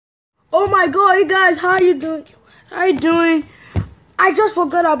Oh my god, you guys, how you doing? How you doing? I just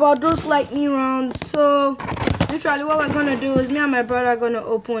forgot about those lightning rounds. So literally what we're gonna do is me and my brother are gonna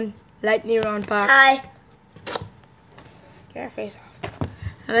open lightning round packs. Hi. Get your face off.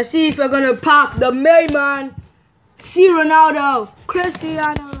 And let's see if we're gonna pack the main man. See Ronaldo.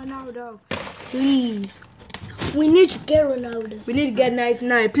 Cristiano Ronaldo. Please. We need to get Ronaldo. We need to get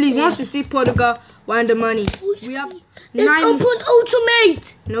 99. Please, once you see Portugal, want the money. We have Let's open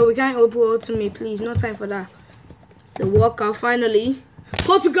Ultimate. No, we can't open Ultimate, please. No time for that. So walkout finally.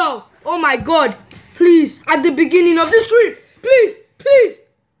 Portugal! Oh my god! Please, at the beginning of the stream! Please! Please!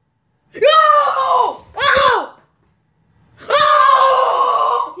 No! Oh!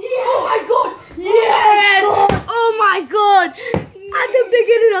 Oh! Yeah. Oh my god! Yes! Oh my god! At the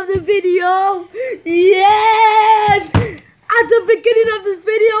beginning of the video! Yes! At the beginning of this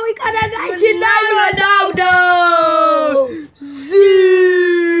video, we got a 99 Ronaldo!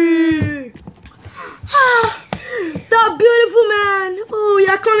 See! That beautiful man! Oh,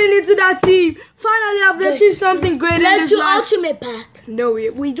 you're coming into that team. Finally, I've achieved something great in Let's this do life. Ultimate pack. No,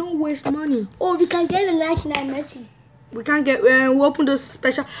 we don't waste money. Oh, we can get a 99 Messi. We can't get, we open the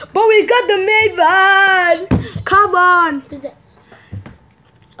special. But we got the main man! Come on! Who's that?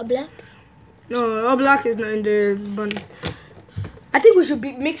 A black? No, our black is not in the bundle. I think we should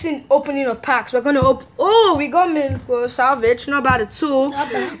be mixing opening of packs. We're gonna open. Oh, we got Milko Savage, not bad at all.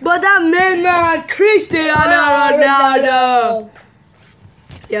 Not bad. But that main man, Cristiano Ronaldo.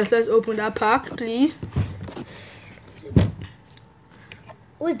 Yes, let's open that pack, please.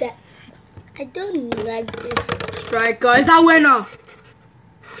 Who's that? I don't like this. Striker, is that winner?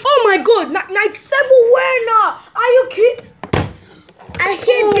 Oh my god, 97 winner! Are you kidding? I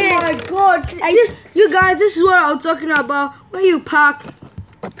hate this. Oh my god. You guys, this is what I'm talking about. When you pack,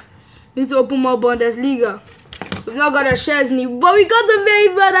 you need to open more Bundesliga. We've not got a Chesney, but we got the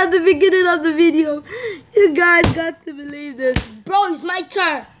main man at the beginning of the video. You guys got to believe this. Bro, it's my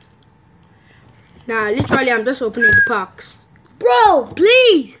turn. Nah, literally, I'm just opening the packs. Bro,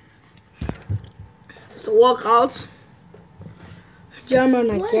 please. It's a walkout. German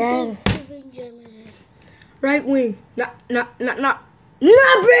again. Right wing. Nabre!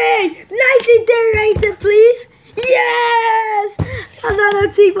 93 rated, please. Yes! Another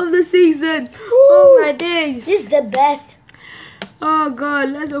team of the season. Ooh. Oh my days. This is the best. Oh god,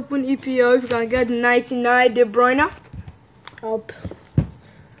 let's open EPO if we can get 99 De Bruyne. Up.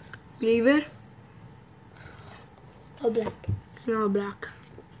 Leave it. Or black. It's not black.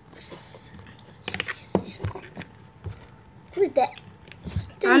 Yes. Who's that?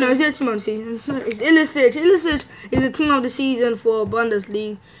 I know, it's a team of the season. It's not. It's Illicit. Illicit is the team of the season for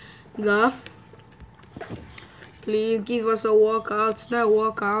Bundesliga. Please give us a walkout. It's not a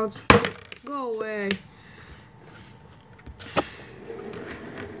walkout. Go away.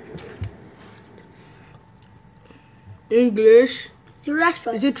 English. Is it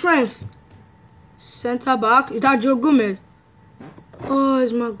Rashford? Is it Trent? Centre back. Is that Joe Gomez? Oh,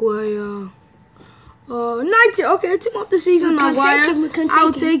 it's Maguire. 90. Okay, team of the season, Maguire.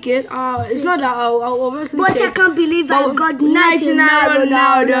 I'll take it. It's not that I'll obviously but take. I can't believe I got 99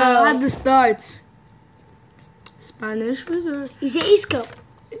 Ronaldo at the start. Spanish wizard. Is it Isco?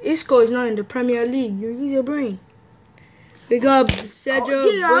 Isco is not in the Premier League. You use your brain. We got Sergio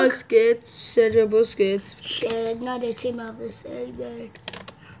Busquets. Sergio Busquets. Shit, not the team of the season.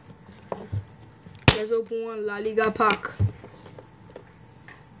 Let's open one La Liga pack.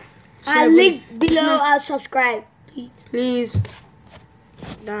 Link below. I'll subscribe, please.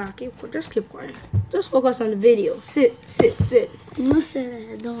 Nah, just keep quiet. Just focus on the video. Sit. No, sir,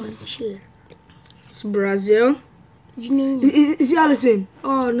 I don't want to chill. It's Brazil. Is it Allison?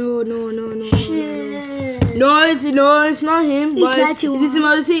 Oh no. Shit. No, it's not him. It's but 91. Is it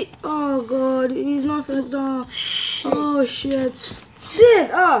Timothy? Oh god, he's not first down. Oh shit.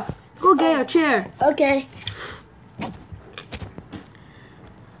 Sit. Go get your chair. Okay.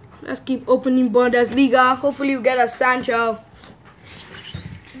 Let's keep opening Bundesliga. Hopefully we get a Sancho.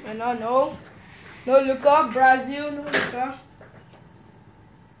 No Luka. Brazil, no Luka.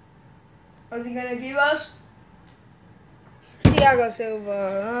 What's he gonna give us? Thiago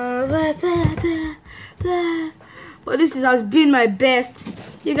Silva. But this has been my best.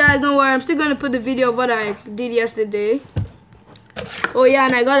 You guys don't worry, I'm still gonna put the video of what I did yesterday. Oh yeah,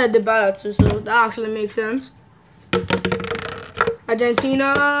 and I got a Dybala too, so that actually makes sense.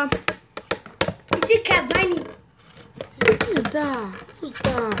 Argentina. Is it Cavani? Who's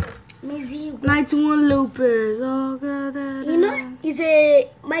that? Messi. 91 Lopez. Oh god. You know, he's a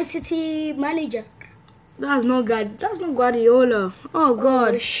My City manager. That's not Guardiola. Oh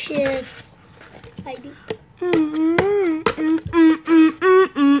god. Oh shit. I did.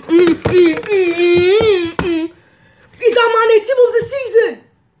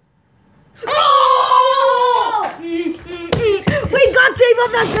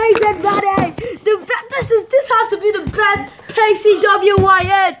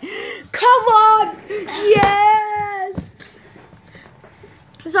 PACWYN. Come on. Yes.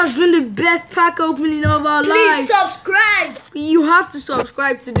 This has been the best pack opening of our lives. Please subscribe. You have to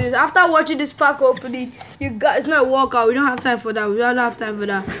subscribe to this. After watching this pack opening, it's not a workout. We don't have time for that. We don't have time for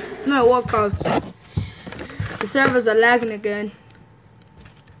that. It's not a workout. The servers are lagging again.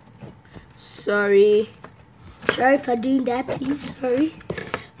 Sorry. Sorry for doing that, please. Sorry.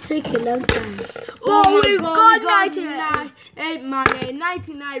 Take a long time. Oh, we got 99. 8 man,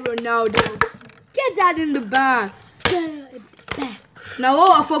 99 Ronaldo. Get that in the bag. Now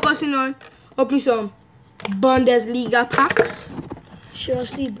what we're focusing on, open some Bundesliga packs.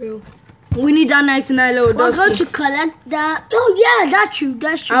 Seriously, bro. We need that 99 Lewandowski. We're going to collect that. Oh yeah, that's true.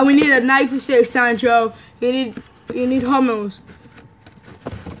 That's true. And we need a 96 Sancho. You need Hummels.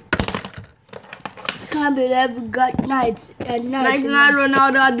 Can't believe we got 99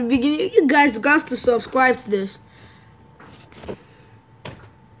 Ronaldo at the beginning. You guys got to subscribe to this.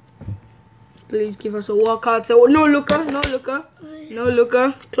 Please give us a walkout. So, no looker, no looker, no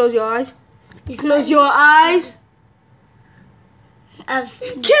looker. Close your eyes. Close your eyes. I've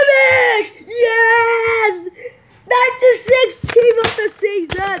seen Kimmich! Yes! 96 team of the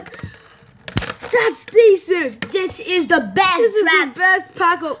season. That's decent. This is the best. This is the best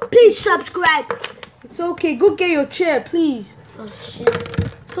pack. Please subscribe. It's okay. Go get your chair, please. Oh shit.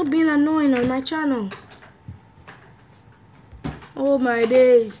 Stop being annoying on my channel. Oh my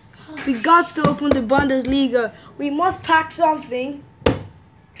days. We got to open the Bundesliga. We must pack something.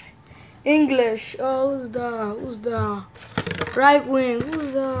 English. Oh, who's that? Who's that? Right wing.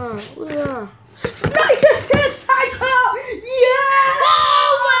 Who's that? Who's that? 96 cycle! Yeah!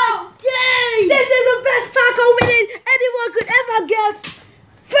 Oh my days! This is the best pack opening anyone could ever get.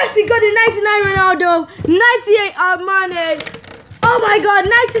 First we got the 99 Ronaldo, 98 Armani. Oh my god,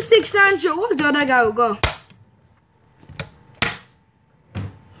 96 Sancho. What's the other guy who got?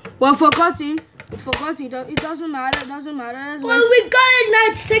 Well, forgotten. It doesn't matter. It doesn't matter. Well, we got a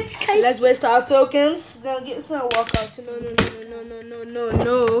 96 case. Let's waste our tokens. It's not a walkout.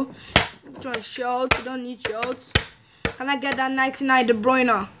 No. I'm trying to shout. You don't need shouts. Can I get that 99 De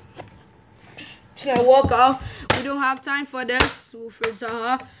Bruyne? It's not a walkout. We don't have time for this.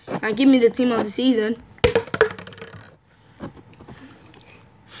 And give me the team of the season.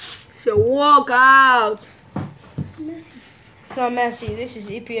 It's a walkout. It's not Messi. This is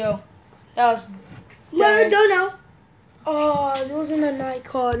EPL. That was Maradona. Oh, there wasn't an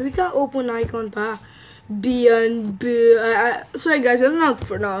icon. We can't open icon pack. Sorry guys, I don't know how to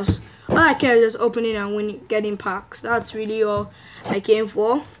pronounce. All I care is just opening and getting packs. That's really all I came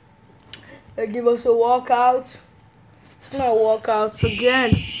for. They give us a walkout. It's not a walkout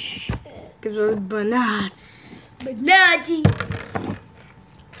again. Gives us bananas. Banati.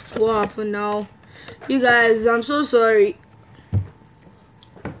 What happened now? You guys, I'm so sorry.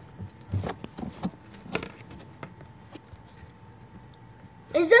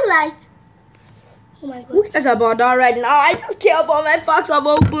 Is it light? Oh my god. Who cares about that right now? I just care about my packs I've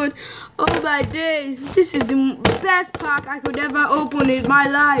opened. Oh my days. This is the best pack I could ever open in my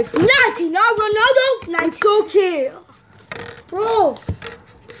life. 99 Ronaldo. 90. It's okay. Bro.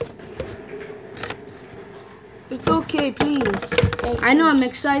 It's okay, please. I know I'm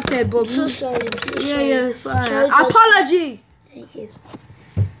excited, but I'm so sorry. Sorry. Yeah, fine. Sorry Apology. Thank you.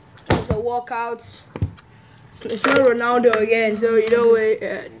 It's a walkout. It's not Ronaldo again, so you know what?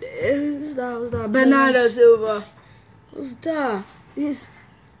 Who's that? Bernardo Silva. Who's that?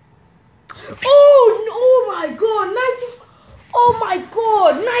 Oh my god, 90. Oh my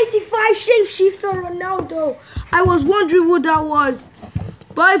god, 95 shapeshifter Ronaldo. I was wondering who that was.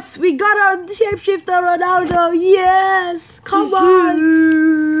 But we got our shapeshifter Ronaldo. Yes. Come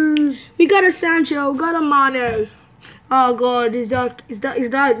on. We got a Sancho, we got a Mane. Oh god, is that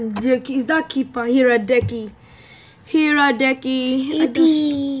keeper Hiradeki?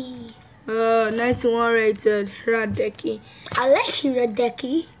 91 rated Hiradeki. I like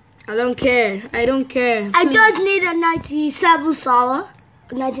Hiradeki. I don't care. I just need a 97 Salah.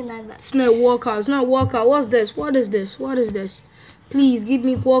 99 back. It's not a walkout. It's not a walkout. What's this? What is this? Please give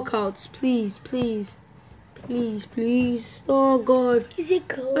me walkouts. Please. Oh god. Is it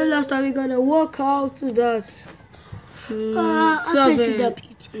cool? When last time we got a walkout? What is that? I'll press it up.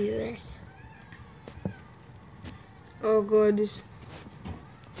 Yes. Oh god, this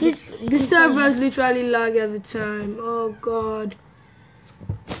servers literally lag every time. Oh god.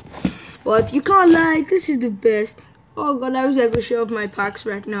 But you can't lag. This is the best. Oh god, I wish I could show off my packs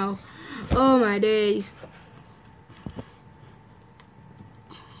right now. Oh my days.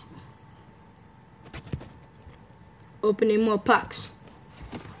 Opening more packs.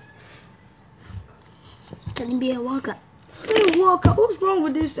 Can it be a walkout? Still workout. What's wrong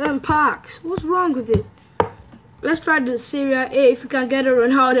with this packs? What's wrong with it? Let's try the Serie A. If we can get a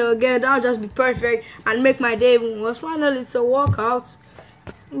Ronaldo again, that'll just be perfect and make my day even worse. Finally, it's a workout.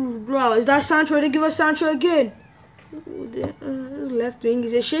 Wow, is that Sancho? They give us Sancho again. Left wing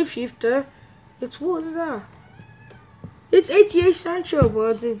is a shapeshifter. It's what is that? It's 88 Sancho,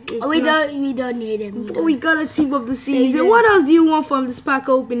 but it's we don't need him. We got a team of the season. What else do you want from this pack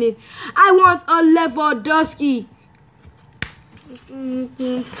opening? I want a Lewandowski.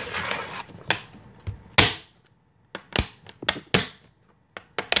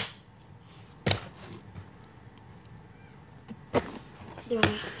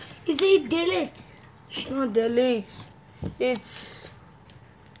 Is it delete? It's not delete. It's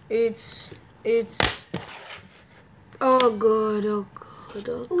oh god, oh god,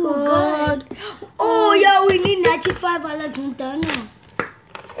 oh god. Oh yeah, we need 95 Valentino.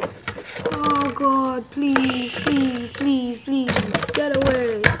 Oh god, please, please, please, please. Get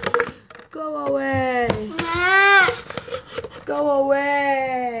away. Go away. Go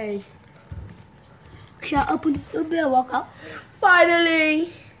away. Shall I open it? It'll be a walkout. Finally.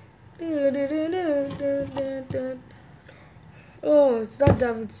 Oh, it's not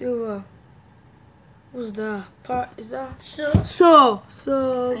David Silva. What's that? Is that? So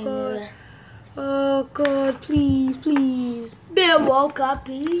God. Oh God, please, please. Be a walkout,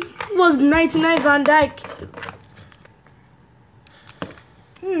 please. It was 99 Van Dijk.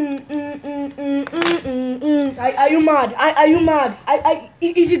 Are you mad? Are you mad?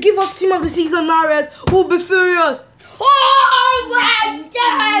 If you give us team of the season, Mares, we'll be furious. Oh my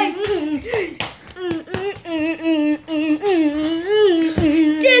God!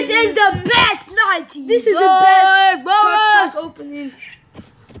 This is the best 90. This is the best pack opening.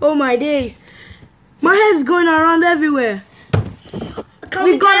 Oh my days. My head's going around everywhere.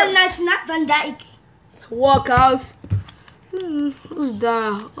 We got a 99 Van Dijk. Walk out. Who's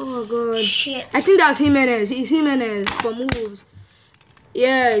that? Oh God. Shit. I think that's Jimenez. It's Jimenez from Wolves.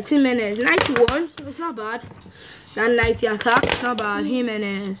 Yeah, it's Jimenez. 91, so it's not bad. That 90 attack, it's not bad.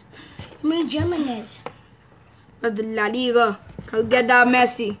 Jimenez. Jimenez. That's the La Liga. Can we get that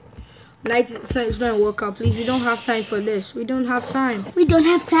Messi? 90, it's not a workout, please. We don't have time for this. We don't have time. We don't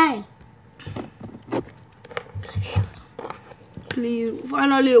have time. Please,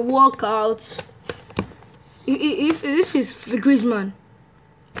 finally a workout. If it's Griezmann.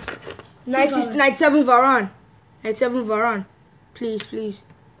 97 Varane. 97 Varane. Please, please.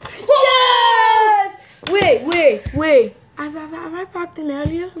 Yes! Wait. Have I packed him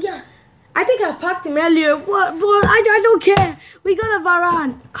earlier? Yeah. I think I packed him earlier. What? But I don't care. We got a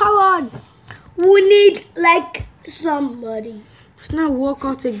Varane. Come on. We need like somebody. It's not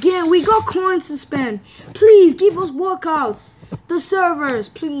workout again. We got coins to spend. Please give us workouts. The servers,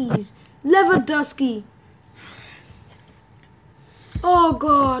 please. Lewandowski. Oh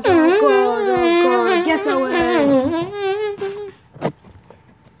God. Get away.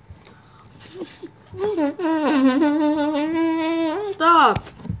 Stop.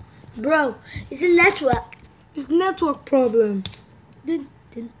 Bro, it's a network. It's network problem.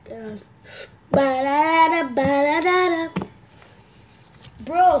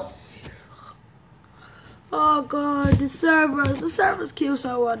 Bro. Oh God, the servers kill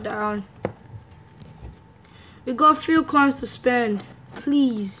someone down. We got few coins to spend.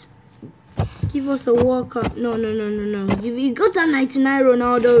 Please. Give us a workout. No. You got that 99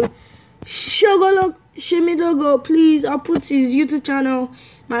 Ronaldo. Shimi logo, please. I'll put his YouTube channel.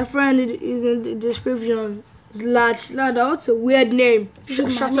 My friend is in the description. Shlader. What's a weird name?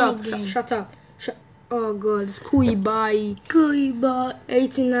 Shut up. Oh God, it's Koulibaly.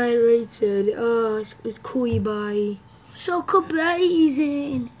 89 rated. Oh, it's Koulibaly. So Koulibaly is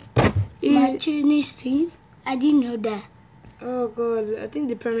in my Chinese team. I didn't know that. Oh God, I think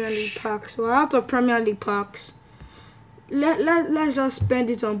the Premier League packs. We're out of Premier League packs. Let's just spend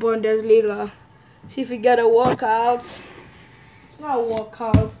it on Bundesliga. See if we get a workout. It's not a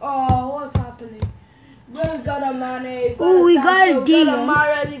workout. Oh, what's happening? We got a Mane. Oh, we got a D. We got a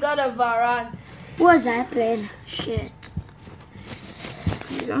Mahrez. We got a Varane. What's happening? Shit.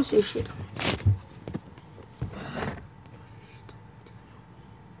 Please don't say shit.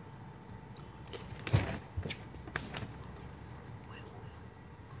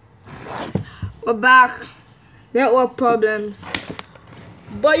 We're back. Network problems.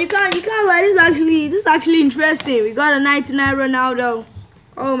 But you can't lie. This is actually interesting. We got a 99 Ronaldo.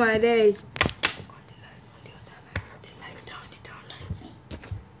 Oh my days.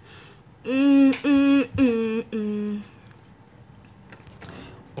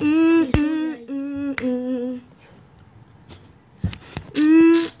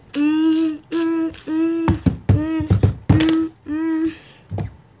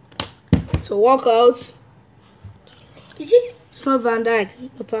 So walkout. Is it? It's not Van Dyke.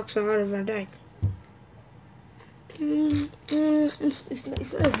 The packs are out of Van Dyke. It's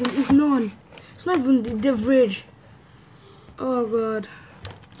none. It's not even the bridge. Oh God.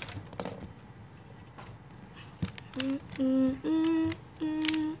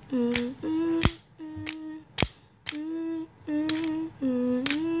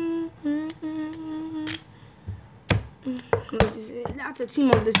 That's a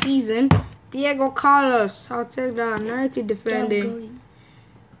team of the season. Diego Carlos. I'll take that. 90 defending.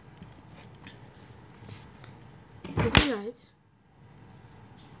 Is it right?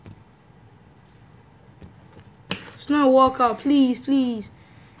 It's not a walkout. Please, please.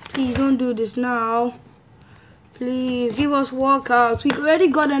 Please don't do this now. Please give us walkouts. We already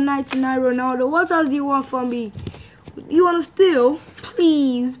got a 99 Ronaldo. What else do you want from me? You want to steal?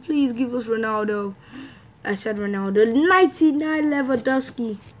 Please, please give us Ronaldo. I said Ronaldo. 99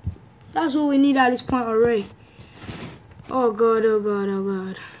 Lewandowski. That's what we need at this point already. Oh God, oh God, oh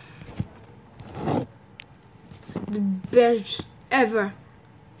God. It's the best ever.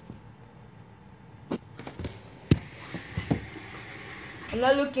 I'm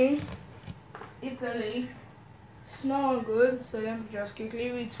not looking. Italy. It's not good, so let me just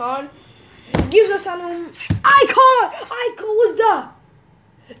quickly return. Gives us an icon! Icon, what's that?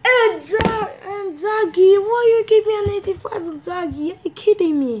 Inzaghi, why are you keeping an 85 Inzaghi? Are you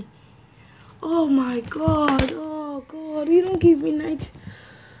kidding me? Oh my God, oh God, you don't give me 90.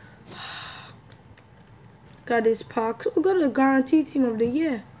 Got this packs. We got a guaranteed team of the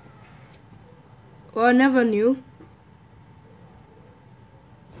year. Well, I never knew.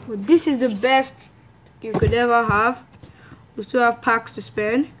 But this is the best you could ever have. We still have packs to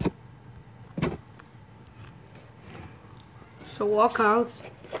spend. So walkouts.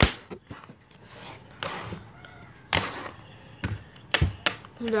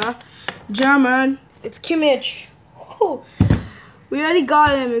 German. It's Kimmich. Oh, we already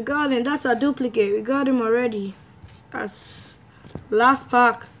got him. We got him. That's our duplicate. We got him already. That's last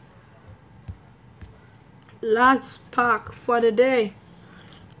pack. Last pack for the day.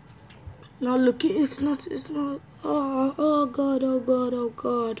 Not looking. It's not. Oh God. Oh God. Oh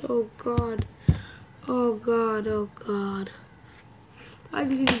God. Oh God. Oh God. Oh God. I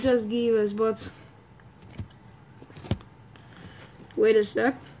did you just give us, but wait a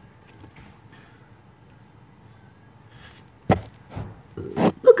sec.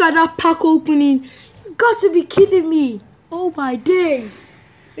 Look at that pack opening. You got to be kidding me. Oh my days.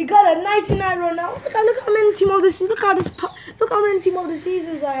 We got a 99 Ronaldo. Look how many team of the season. Look how many team of the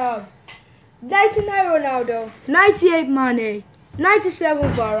seasons I have. 99 Ronaldo, 98 Mane,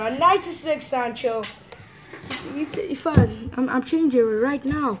 97 Varane, 96 Sancho. If I'm changing it right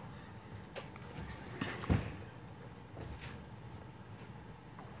now.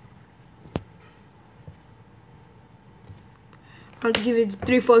 I'll give it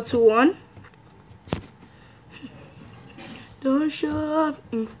 3, 4, 2, 1. Don't show up.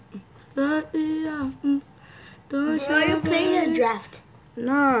 Don't show Are you up. playing a draft?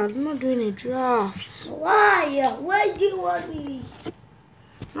 No, I'm not doing a draft. Why? Why do you want me?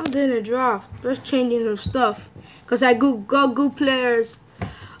 I'm not doing a draft. Just changing some stuff. Because I got good players.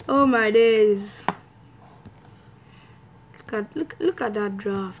 Oh my days. Look at that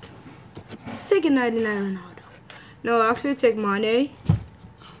draft. Take a 99 Ronaldo. No, actually take Mane.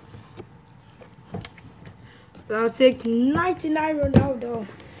 I'll take 99 Ronaldo.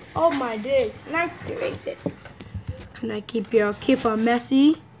 Oh my days. 90 rated. Can I keep your keeper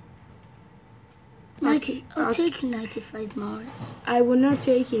Messi? 90. I'll take 95 Morris. I will not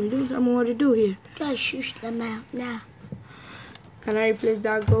take him. Don't tell me what to do here. Guys, shush them out now. Can I replace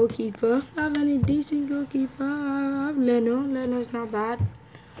that goalkeeper? I have any decent goalkeeper? I have Leno. Leno's not bad.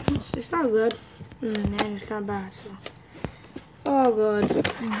 It's not good. It's not bad. So. Oh God,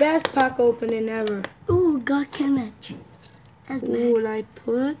 best pack opening ever. Ooh, got Kimmich. That's Who will I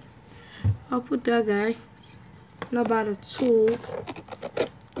put? I'll put that guy. Not bad at all.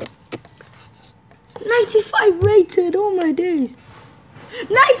 95 rated. Oh my days.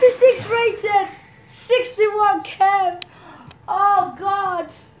 96 rated. 61 Kev. Oh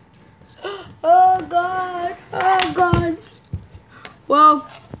God. Oh God. Oh God. Well,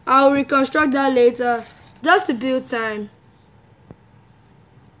 I'll reconstruct that later. Just to build time.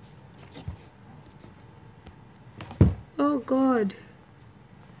 Oh God.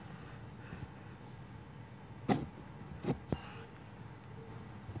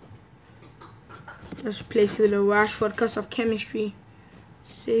 Let's replace it with a Rashford because of chemistry.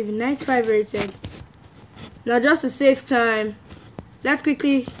 Save 95 rated. Now just to save time, let's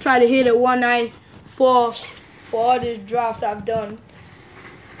quickly try to hit a 194 for all these drafts I've done.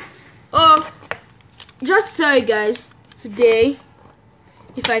 Oh, just sorry guys, today,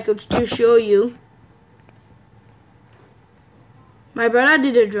 if I could still show you, my brother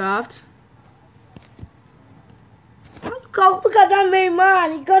did a draft. Look at that main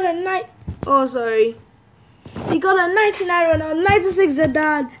man. He got a he got a 99 Ronaldo, 96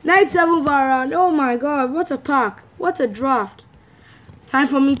 Zlad, 97 Varane. Oh my god, what a pack. What a draft. Time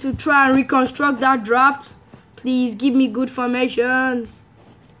for me to try and reconstruct that draft. Please give me good formations.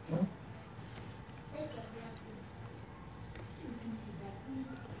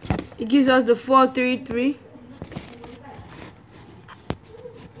 It gives us the 4-3-3.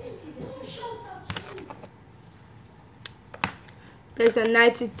 Takes a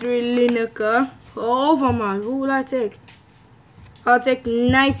 93 Lineker. Over man, who will I take? I'll take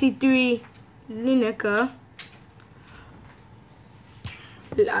 93 Lineker.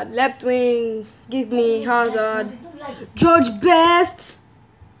 Left wing, give me Hazard. George Best.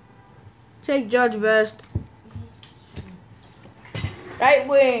 Take George Best. Right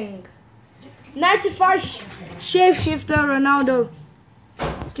wing, 95 shapeshifter Ronaldo.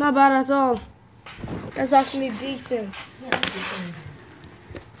 It's not bad at all. That's actually decent.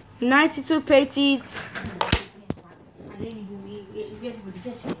 92 Petit.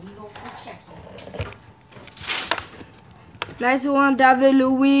 91 David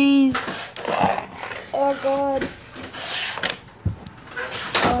Luiz. Oh god.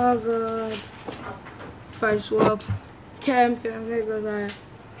 Oh god. If I swap. Cam, there goes I.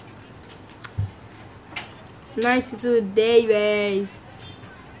 92 Davies.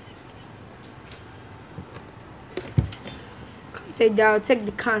 Take that. Take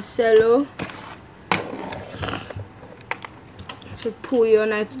the Cancelo. Take Puyo.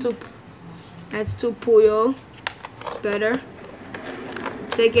 92 Puyo. It's better.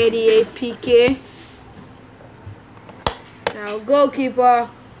 Take 88 PK. Now goalkeeper.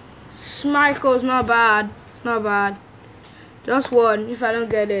 Schmeichel's not bad. It's not bad. Just one if I don't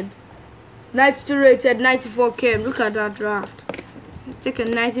get it. 92 rated, 94 came. Look at that draft. Let's take a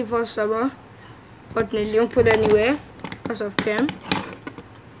 94 summer. Fortunately, don't put anywhere because of Cam.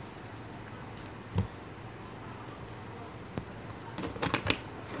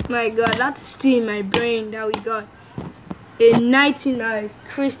 My god, that's still in my brain that we got a 99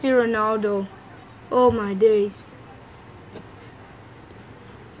 Cristiano Ronaldo. Oh my days.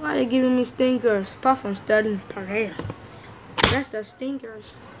 Why are they giving me stinkers? Apart from Sterling Pereira. The rest are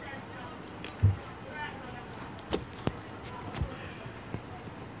stinkers.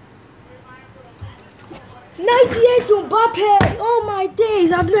 '98 Mbappe. Oh my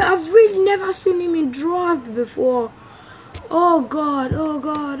days. I've really never seen him in draft before. Oh god, oh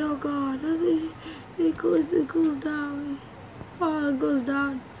god, oh god. It goes down. Oh, it goes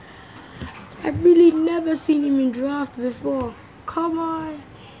down. I've really never seen him in draft before. Come on.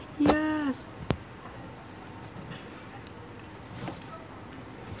 Yes.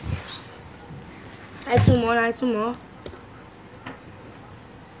 I two more.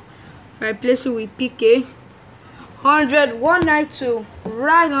 If I place it with PK. 100, 192,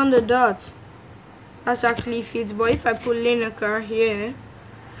 right on the dot. That's actually fits, but if I put Lineker here,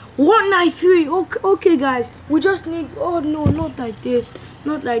 193. Okay, guys, we just need. Oh no, not like this,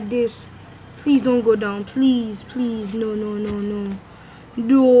 not like this. Please don't go down, please. No.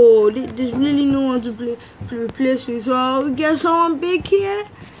 No, there's really no one to replace with. So I'll get someone big here.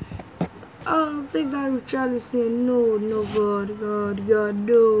 I'll take that Richarlison. No, God, no.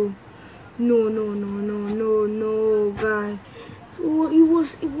 No, guy.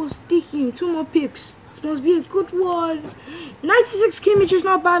 It was sticking. 2 more picks. This must be a good one. 96 Kimmich is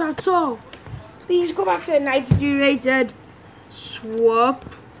not bad at all. Please go back to a 93 rated. Swap.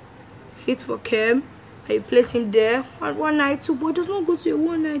 Fit for Cam. I place him there. 192, but it does not go to a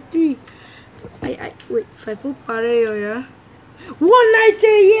 193. Wait. If I put Pareo, yeah.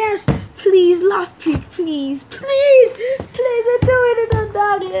 193, yes. Please, last pick, please. We're doing it on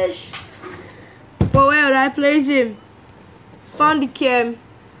Douglas. But where would I place him? Found the Cam.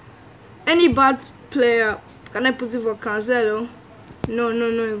 Any bad player, can I put it for Cancelo? No,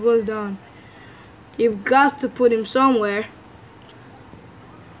 it goes down. You've got to put him somewhere.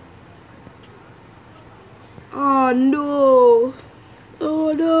 Oh no.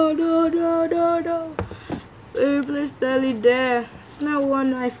 Oh no. Replace Sterling there. It's not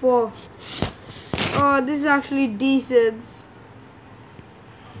 194. Oh, this is actually decent.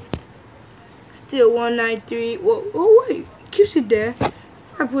 Still 193. Whoa, oh wait, it keeps it there.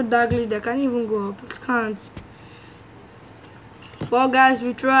 If I put Douglas there, can't even go up. It can't. 4 guys,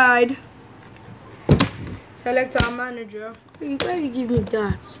 we tried. Select our manager. Why do you give me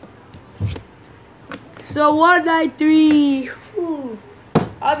that? So 193. Ooh.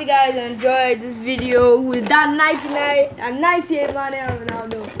 I hope you guys enjoyed this video with that 99 and 98 man and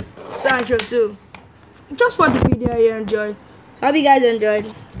Ronaldo. Sancho too. Just for the video you enjoyed. So I hope you guys enjoyed.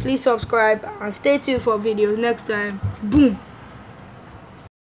 Please subscribe and stay tuned for videos next time. Boom.